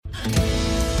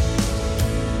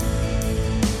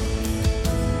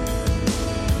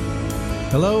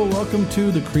Hello, welcome to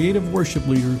the Creative Worship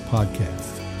Leader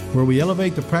Podcast, where we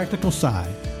elevate the practical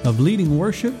side of leading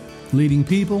worship, leading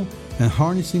people, and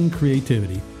harnessing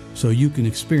creativity so you can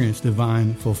experience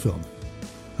divine fulfillment.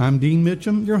 I'm Dean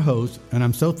Mitchum, your host, and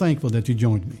I'm so thankful that you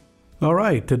joined me. All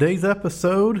right, today's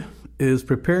episode is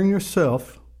preparing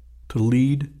yourself to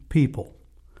lead people.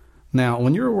 Now,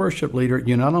 when you're a worship leader,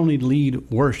 you not only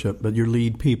lead worship, but you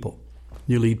lead people.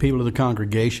 You lead people of the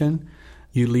congregation.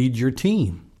 You lead your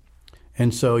team.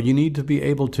 And so you need to be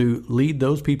able to lead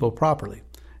those people properly.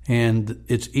 And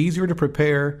it's easier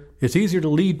to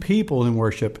lead people in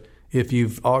worship if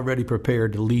you've already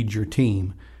prepared to lead your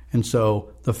team. And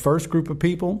so the first group of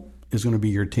people is going to be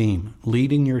your team,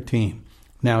 leading your team.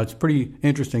 Now, it's pretty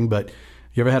interesting, but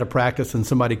you ever had a practice and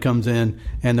somebody comes in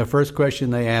and the first question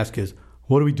they ask is,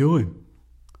 "What are we doing?"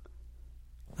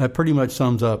 That pretty much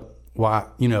sums up why,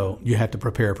 you have to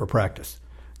prepare for practice.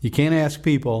 You can't ask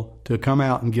people to come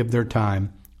out and give their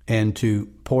time and to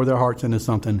pour their hearts into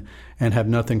something and have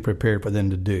nothing prepared for them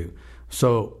to do.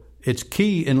 So it's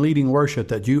key in leading worship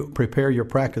that you prepare your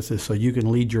practices so you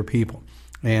can lead your people.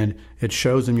 And it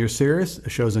shows them you're serious.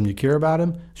 It shows them you care about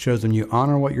them. It shows them you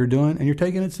honor what you're doing and you're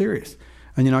taking it serious.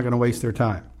 And you're not going to waste their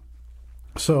time.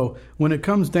 So when it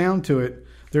comes down to it,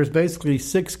 there's basically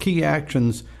 6 key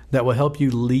actions that will help you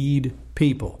lead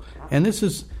people. And this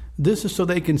is so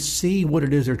they can see what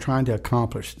it is they're trying to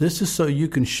accomplish. This is so you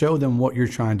can show them what you're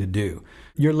trying to do.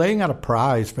 You're laying out a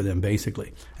prize for them,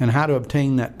 basically, and how to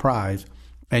obtain that prize.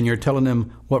 And you're telling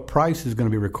them what price is going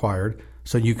to be required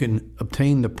so you can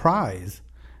obtain the prize.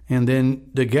 And then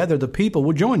together the people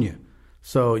will join you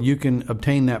so you can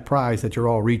obtain that prize that you're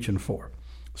all reaching for.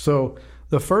 So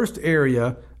the first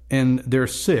area, and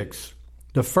there's 6,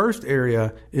 the first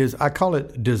area is, I call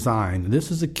it design.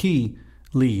 This is a key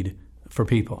lead for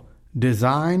people.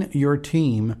 Design your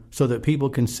team so that people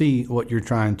can see what you're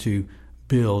trying to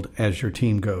build as your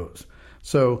team goes.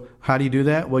 So how do you do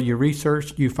that? Well, you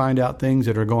research, you find out things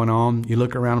that are going on. You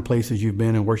look around places you've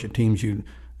been and worship teams you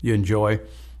enjoy.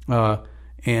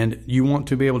 And you want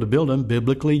to be able to build them.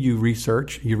 Biblically, you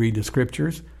research, you read the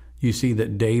scriptures. You see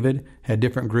that David had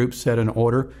different groups set in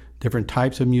order, different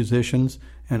types of musicians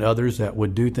and others that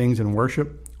would do things in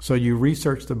worship. So you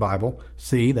research the Bible,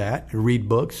 see that, you read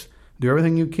books, do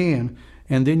everything you can,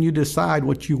 and then you decide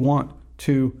what you want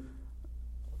to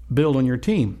build on your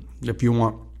team. If you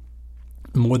want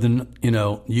more than,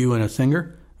 you and a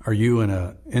singer, or you and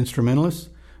an instrumentalist,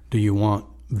 do you want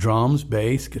drums,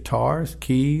 bass, guitars,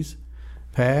 keys,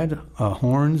 pad,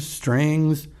 horns,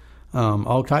 strings,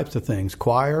 all types of things,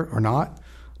 choir or not?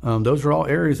 Those are all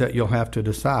areas that you'll have to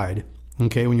decide,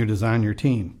 when you're designing your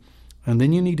team. And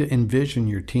then you need to envision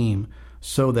your team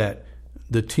so that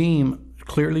the team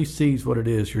clearly sees what it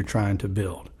is you're trying to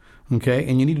build.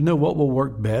 And you need to know what will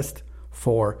work best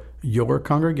for your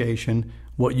congregation,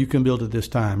 what you can build at this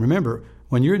time. Remember,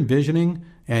 when you're envisioning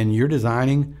and you're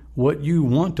designing, what you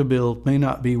want to build may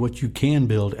not be what you can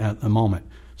build at the moment.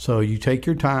 So you take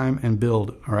your time and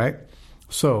build, all right?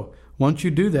 So once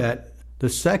you do that, the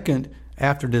second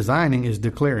after designing is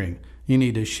declaring. You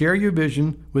need to share your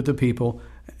vision with the people.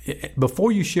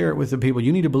 Before you share it with the people,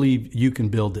 you need to believe you can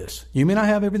build this. You may not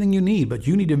have everything you need, but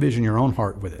you need to envision your own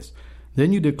heart with this.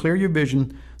 Then you declare your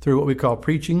vision through what we call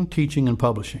preaching, teaching, and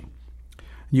publishing.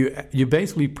 You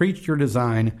basically preach your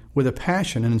design with a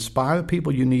passion and inspire the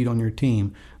people you need on your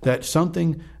team. That's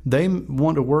something they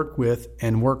want to work with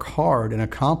and work hard and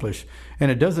accomplish.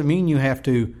 And it doesn't mean you have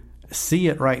to see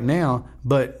it right now,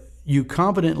 but you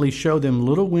confidently show them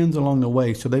little wins along the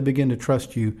way so they begin to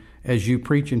trust you as you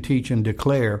preach and teach and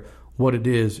declare what it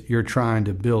is you're trying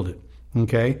to build it.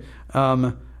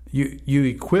 You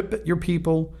equip your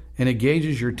people and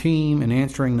engages your team in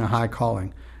answering the high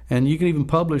calling. And you can even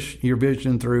publish your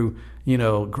vision through,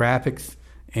 graphics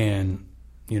and,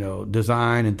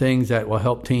 design and things that will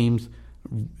help teams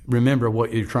remember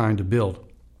what you're trying to build.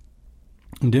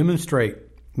 Demonstrate,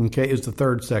 is the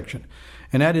third section.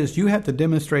 And that is, you have to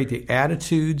demonstrate the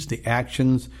attitudes, the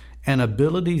actions, and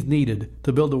abilities needed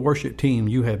to build the worship team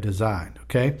you have designed,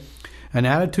 An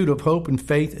attitude of hope and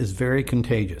faith is very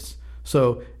contagious.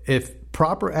 So if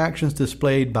proper actions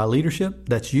displayed by leadership,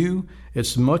 that's you,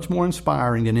 it's much more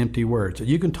inspiring than empty words.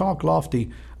 You can talk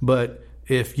lofty, but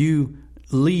if you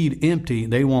lead empty,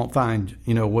 they won't find,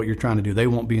 what you're trying to do. They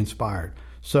won't be inspired.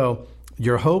 So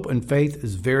your hope and faith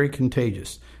is very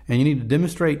contagious. And you need to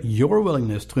demonstrate your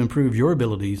willingness to improve your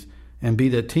abilities and be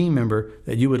the team member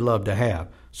that you would love to have.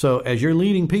 So as you're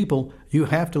leading people, you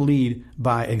have to lead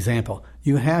by example.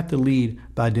 You have to lead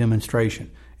by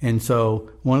demonstration. And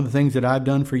so one of the things that I've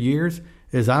done for years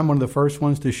is I'm one of the first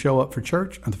ones to show up for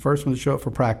church. I'm the first one to show up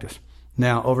for practice.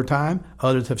 Now, over time,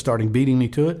 others have started beating me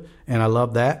to it, and I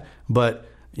love that. But,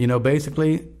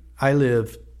 basically, I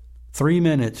live 3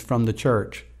 minutes from the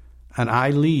church, and I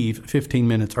leave 15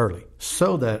 minutes early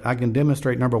so that I can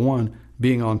demonstrate, number one,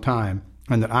 being on time,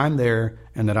 and that I'm there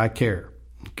and that I care.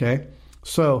 Okay?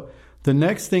 So the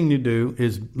next thing you do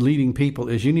is leading people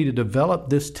is you need to develop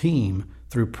this team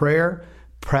through prayer,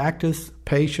 practice,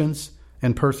 patience,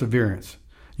 and perseverance.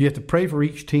 You have to pray for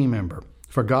each team member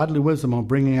for godly wisdom on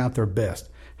bringing out their best,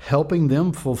 helping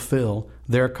them fulfill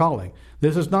their calling.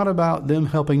 This is not about them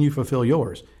helping you fulfill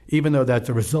yours, even though that's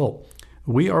a result.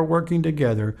 We are working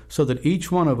together so that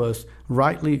each one of us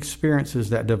rightly experiences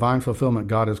that divine fulfillment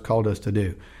God has called us to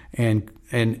do and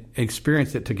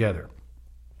experience it together.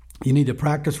 You need to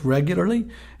practice regularly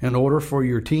in order for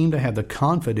your team to have the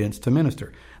confidence to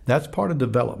minister. That's part of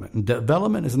development. And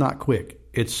development is not quick.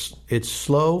 It's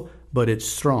slow, but it's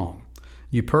strong.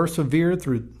 You persevere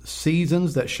through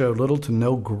seasons that show little to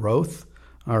no growth.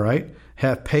 All right.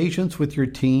 Have patience with your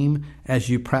team as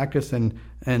you practice and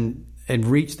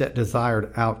reach that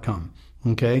desired outcome.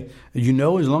 Okay. As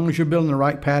long as you're building the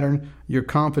right pattern, you're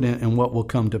confident in what will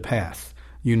come to pass.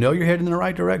 You're heading in the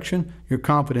right direction. You're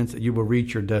confident that you will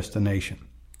reach your destination.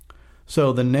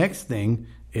 So the next thing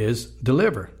is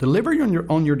deliver. Deliver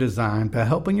on your design by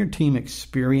helping your team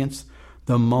experience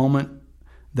the moment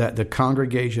that the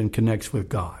congregation connects with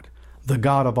God, the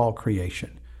God of all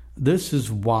creation. This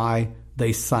is why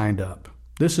they signed up.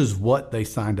 This is what they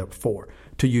signed up for,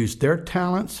 to use their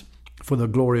talents for the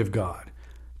glory of God,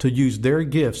 to use their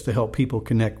gifts to help people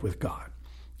connect with God.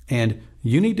 And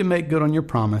you need to make good on your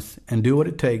promise and do what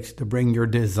it takes to bring your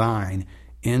design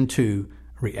into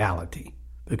reality,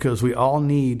 because we all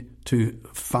need to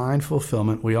find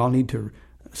fulfillment. We all need to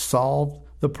solve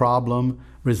the problem,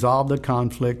 resolve the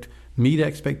conflict, meet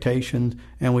expectations,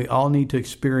 and we all need to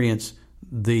experience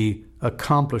the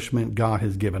accomplishment God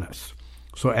has given us.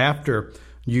 So after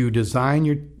you design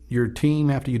your team,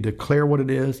 after you declare what it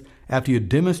is, after you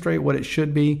demonstrate what it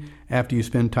should be, after you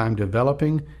spend time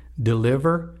developing,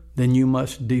 deliver, then you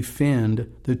must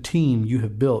defend the team you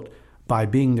have built by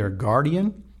being their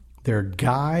guardian, their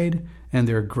guide, and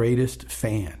their greatest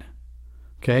fan.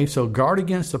 Okay, so guard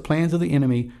against the plans of the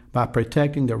enemy by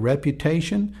protecting the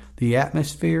reputation, the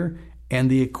atmosphere, and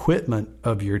the equipment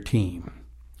of your team.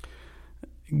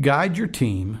 Guide your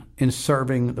team in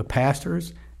serving the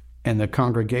pastors and the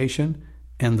congregation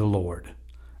and the Lord.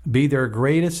 Be their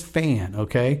greatest fan,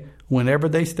 okay? Whenever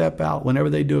they step out, whenever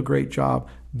they do a great job,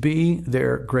 be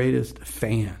their greatest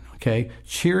fan, okay?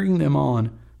 Cheering them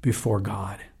on before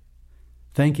God.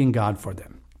 Thanking God for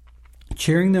them.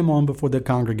 Cheering them on before the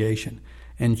congregation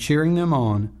and cheering them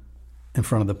on in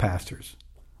front of the pastors.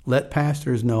 Let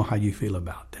pastors know how you feel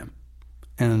about them.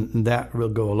 And that will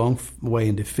go a long way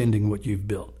in defending what you've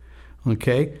built.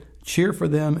 Okay? Cheer for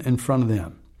them in front of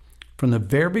them. From the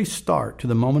very start to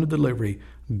the moment of delivery,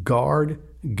 guard,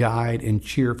 guide, and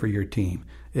cheer for your team.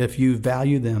 If you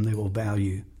value them, they will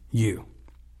value you.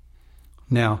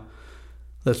 Now,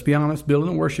 let's be honest,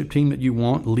 building a worship team that you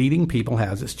want, leading people,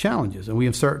 has its challenges. And we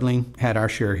have certainly had our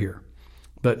share here.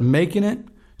 But making it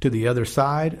to the other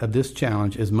side of this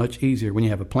challenge is much easier when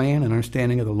you have a plan and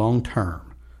understanding of the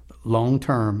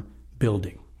long-term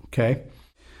building, okay?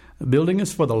 Building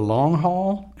is for the long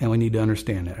haul, and we need to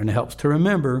understand that. And it helps to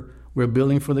remember we're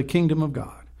building for the kingdom of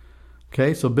God,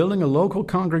 okay? So building a local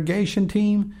congregation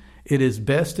team, it is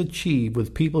best achieved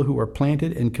with people who are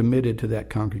planted and committed to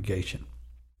that congregation.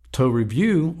 To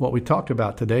review what we talked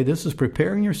about today, this is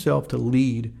preparing yourself to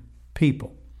lead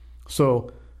people.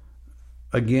 So,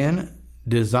 again,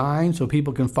 design so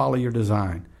people can follow your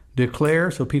design.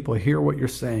 Declare so people hear what you're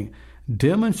saying.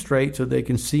 Demonstrate so they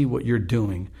can see what you're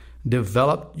doing.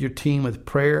 Develop your team with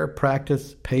prayer,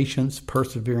 practice, patience,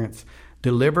 perseverance.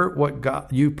 Deliver what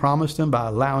God, you promised them by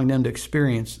allowing them to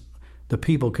experience the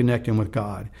people connecting with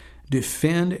God.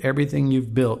 Defend everything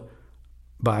you've built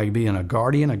by being a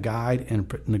guardian, a guide, and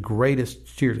the greatest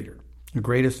cheerleader, the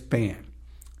greatest fan.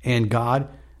 And God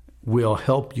will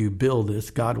help you build this.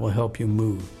 God will help you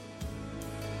move.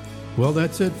 Well,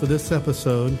 that's it for this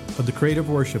episode of The Creative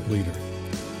Worship Leader.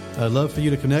 I'd love for you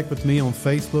to connect with me on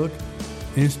Facebook,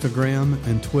 Instagram,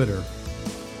 and Twitter.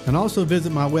 And also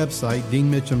visit my website,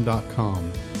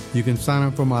 deanmitchum.com. You can sign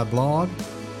up for my blog.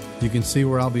 You can see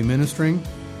where I'll be ministering.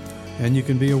 And you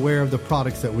can be aware of the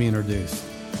products that we introduce.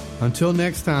 Until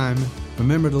next time,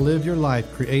 remember to live your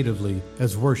life creatively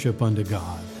as worship unto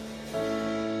God.